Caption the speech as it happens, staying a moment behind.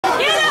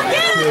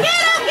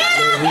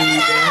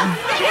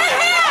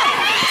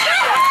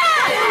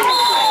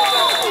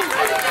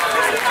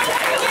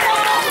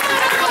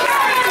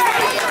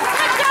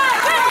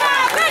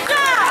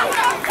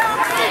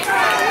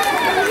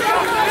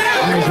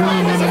Nice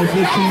run by number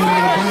 15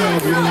 out of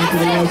bounds. We're going to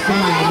the left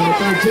side. Number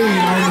 13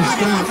 on the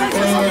stop of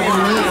the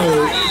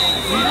Rattlers.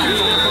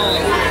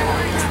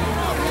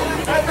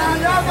 Hey, man,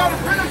 y'all got to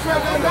finish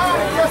with that now.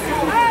 Guess who?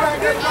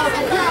 Back in the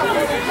down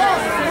for the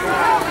cross.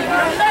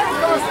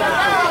 Cross that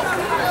out.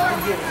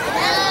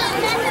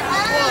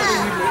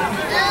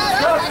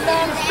 Crossing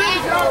down the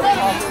street, y'all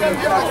ready?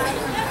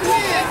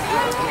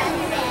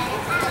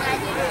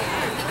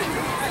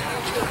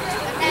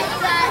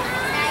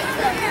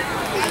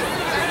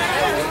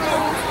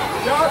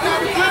 Y'all got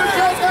to finish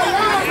up that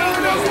line, man.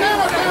 Those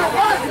cameras down.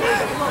 Watch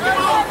it.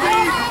 Come on,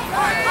 please.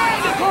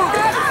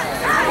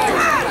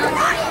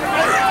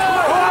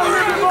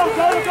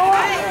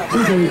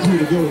 Two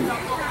to go.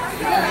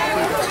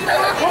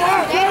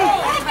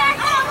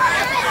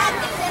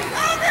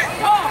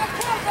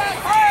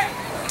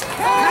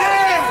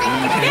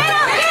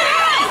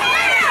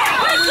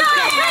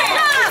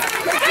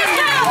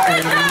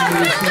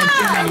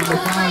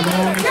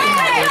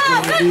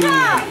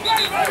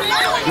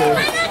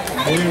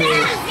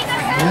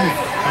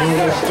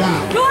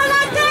 Do it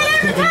like that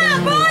every time,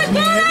 boys!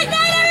 Do it like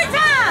that every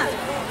time!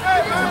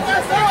 Hey, man,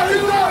 that's all he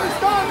knows. He's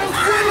starting to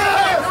see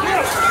us.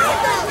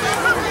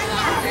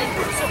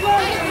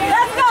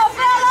 Let's go,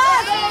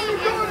 fellas! All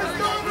he's doing is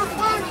throwing the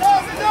fun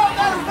balls, and y'all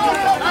got to cross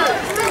that line.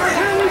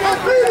 We got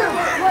to beat him.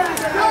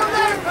 Y'all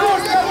got to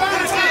cross that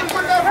line and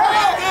put that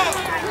ball.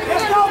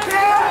 Let's go,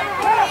 kid.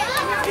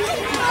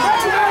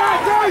 Let's go,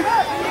 Jay.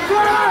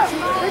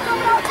 He's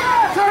coming out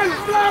there. Jay,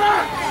 flat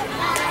out.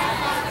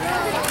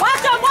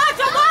 Watch him, watch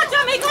him, watch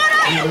him! He's going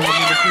out here! Get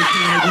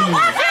him!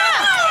 Watch him!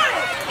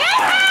 Get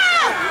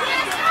him!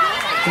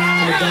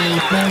 Down the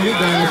downfield,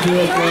 down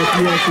towards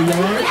the extra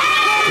yard.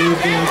 He's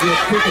going to get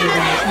picking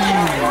about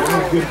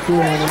that's good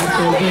throw on him.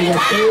 So they got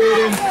 3rd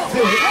and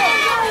 6.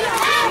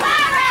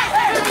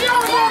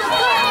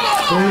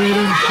 3rd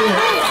and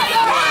 6.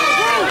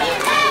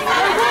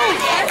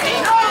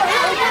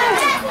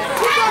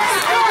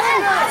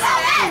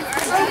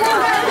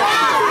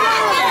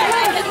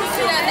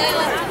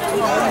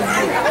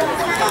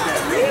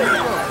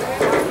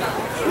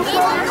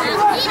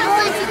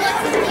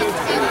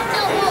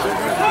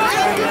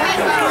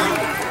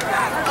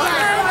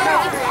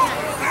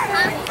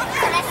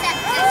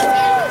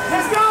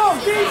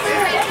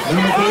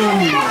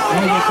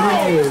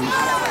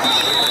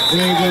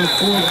 They got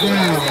 4th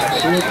down.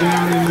 4th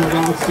down and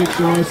about 6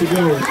 yards to go.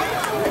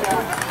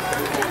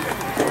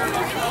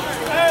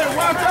 Hey,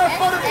 watch out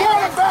for the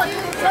quarterback.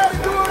 He's trying to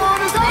do it on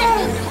his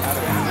own.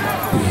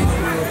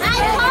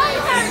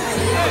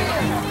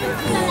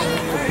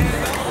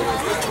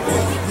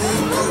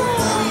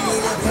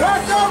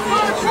 Watch out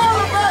for the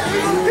quarterback.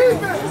 He's going to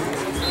keep it.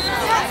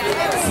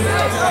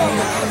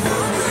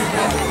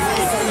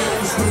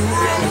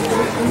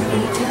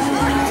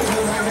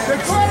 The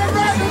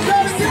quarterback is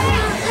trying to get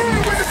in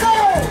with the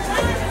ball.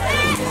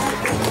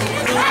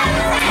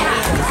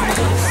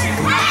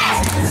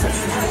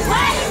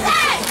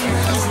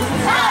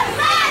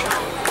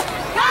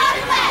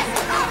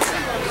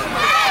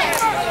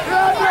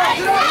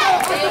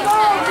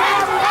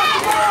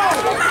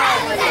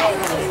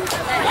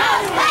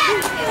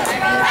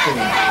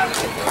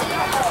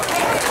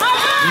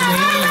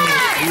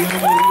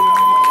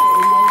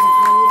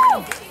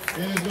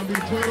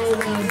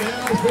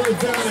 First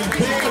down and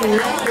 10,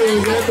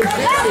 Rattlers at the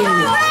 50.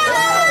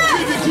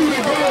 52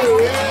 to go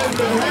in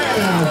the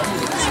half.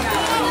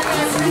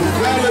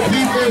 Rattler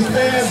defense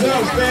stands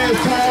up, stands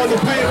tall in the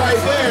paint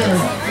right there.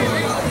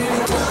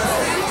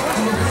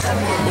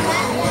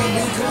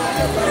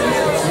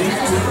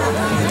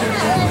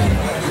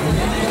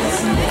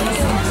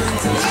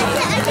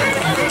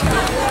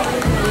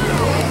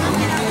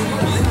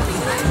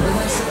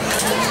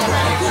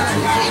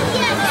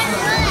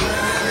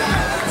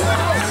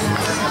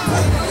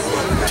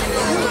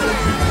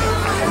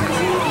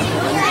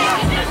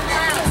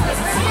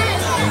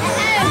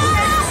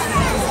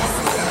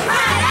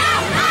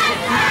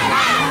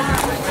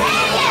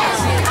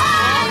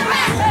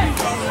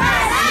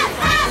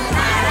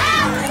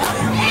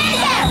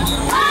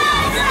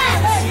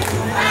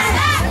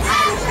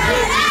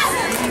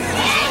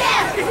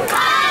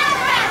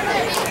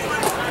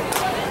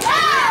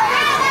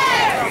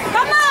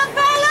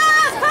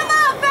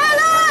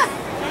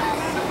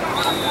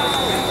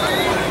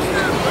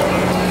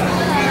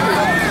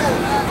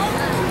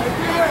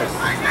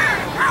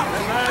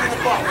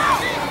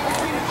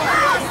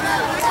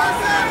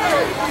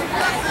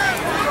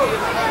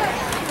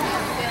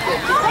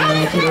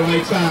 To the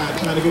right side,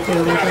 trying to get to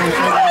the right side.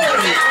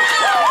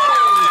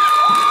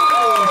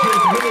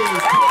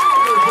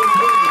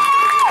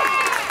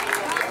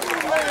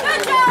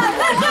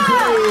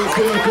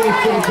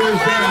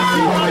 First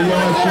down,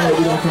 yard short.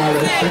 We're going to call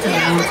it 2nd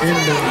down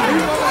and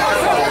 9.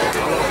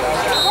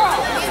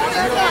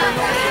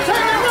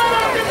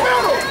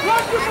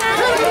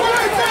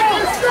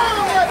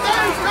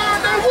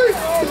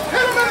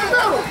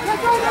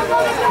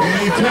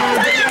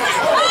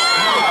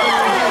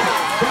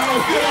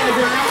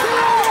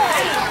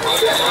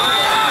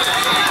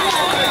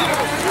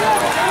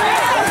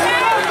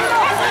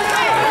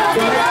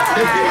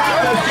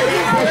 let's get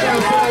in, push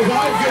ourselves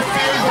out, get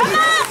things.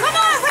 Come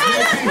on,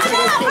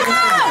 Rattlers, come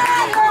on.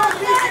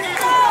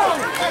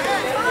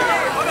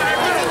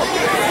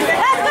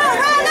 Let's go,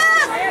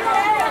 Rattlers.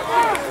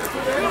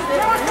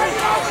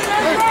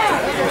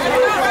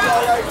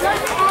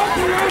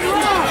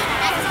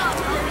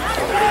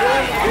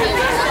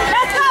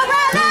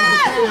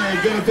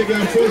 Gonna take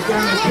that first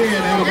down and 10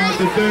 at about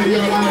the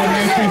 30-yard line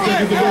and 2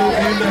 seconds to go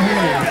in the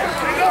half.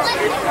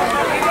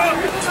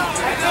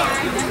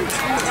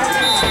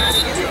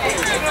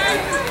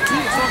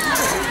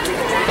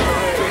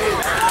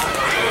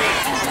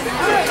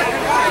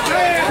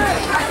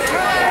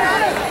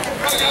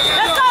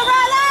 Let's go,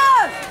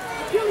 Rattlers!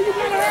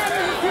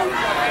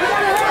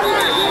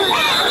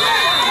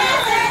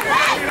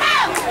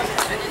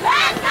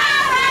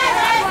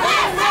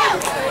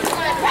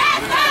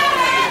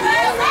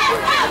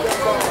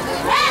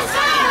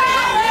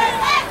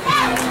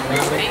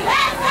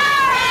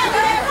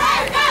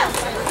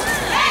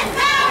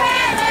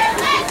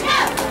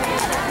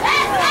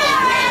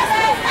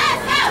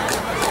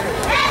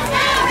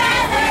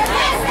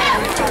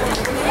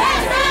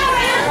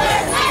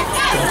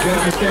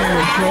 Stand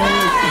is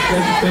closed.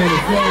 Stand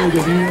is closed.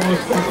 If you want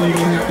something,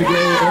 you have to go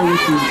over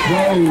to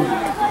closed.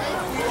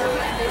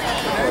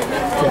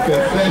 The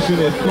concession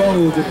is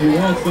closed. If you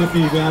want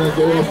something, you gotta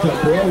go up to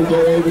closed. Go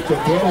over to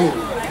closed.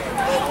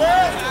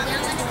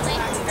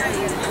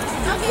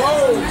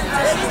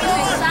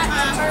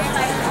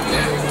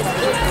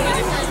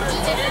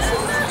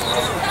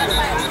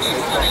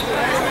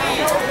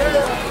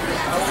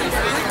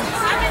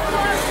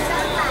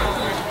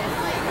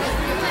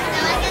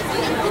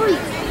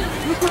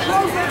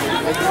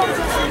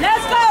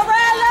 Let's go,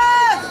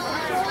 Rattlers!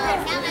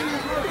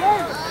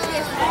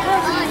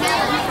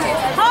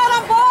 Hold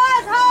on,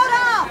 boys, hold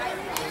on!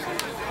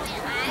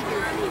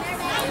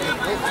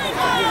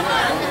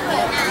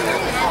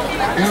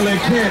 Alan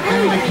Kent, I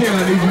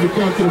need you to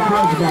come to the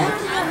press box.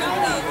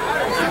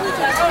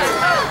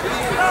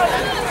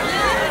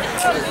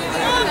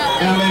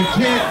 Alan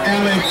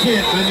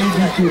Kent, I need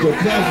you to the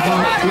press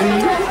box,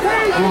 please.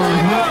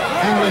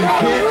 Alan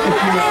Kent, if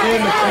you're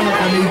in the front,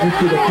 I need you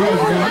to the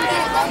press box.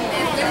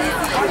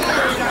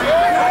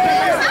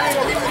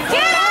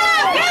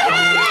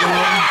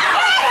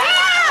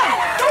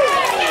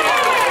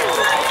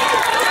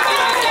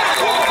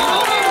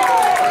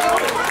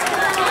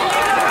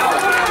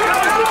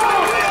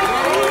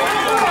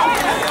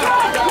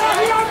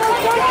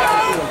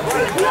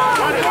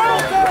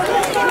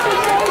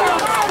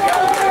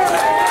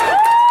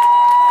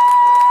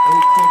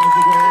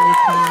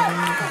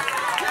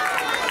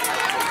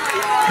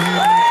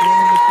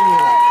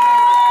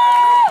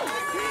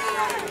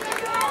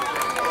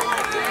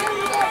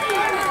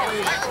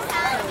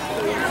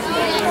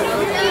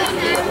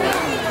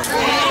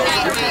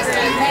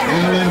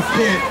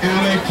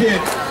 Alan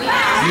Kent,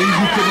 lead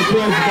you to the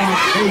press box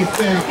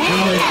ASAP.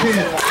 Alan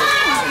Kent.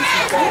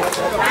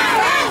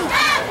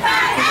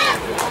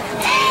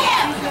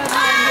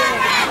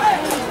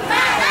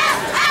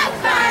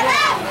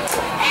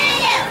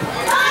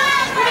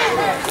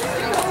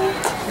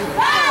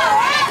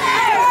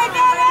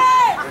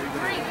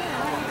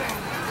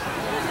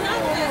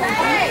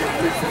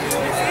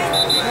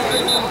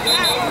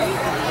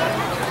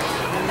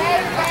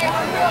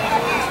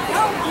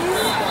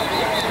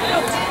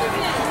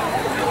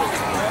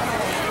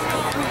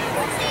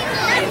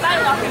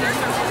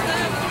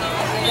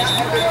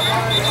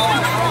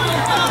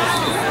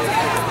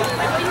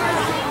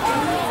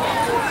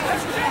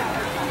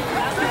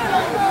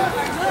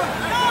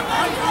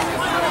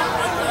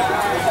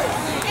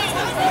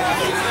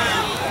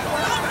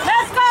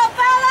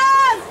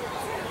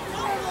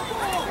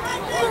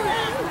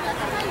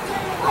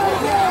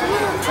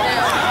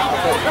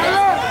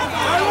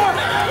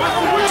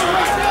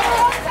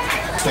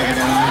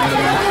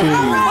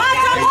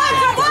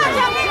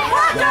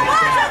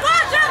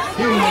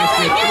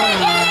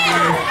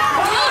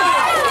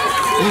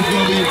 It's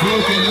going to be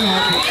broken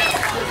up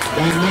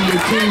by number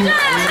 2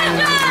 and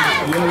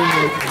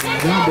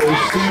number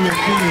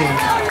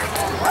 17.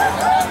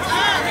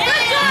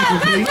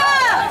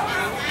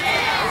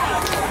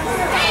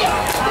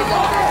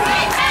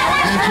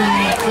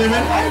 Antoine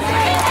Clement.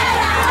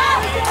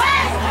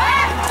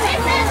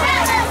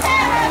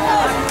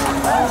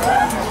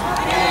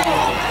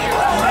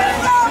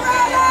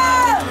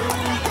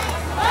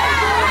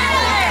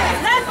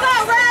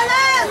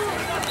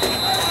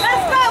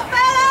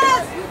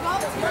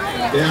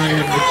 Down in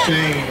the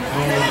chain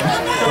on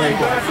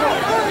breaker.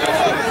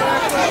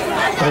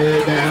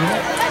 Third down.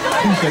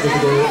 2 seconds to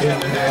go in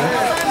the half.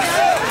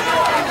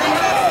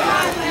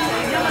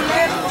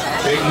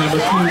 Big number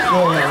 2-4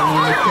 on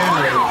the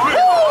carry.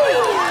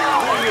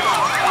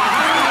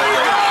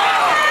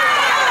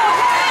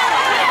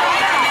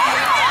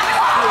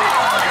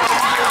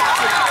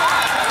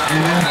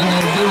 And that's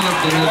going to do it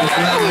for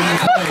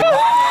the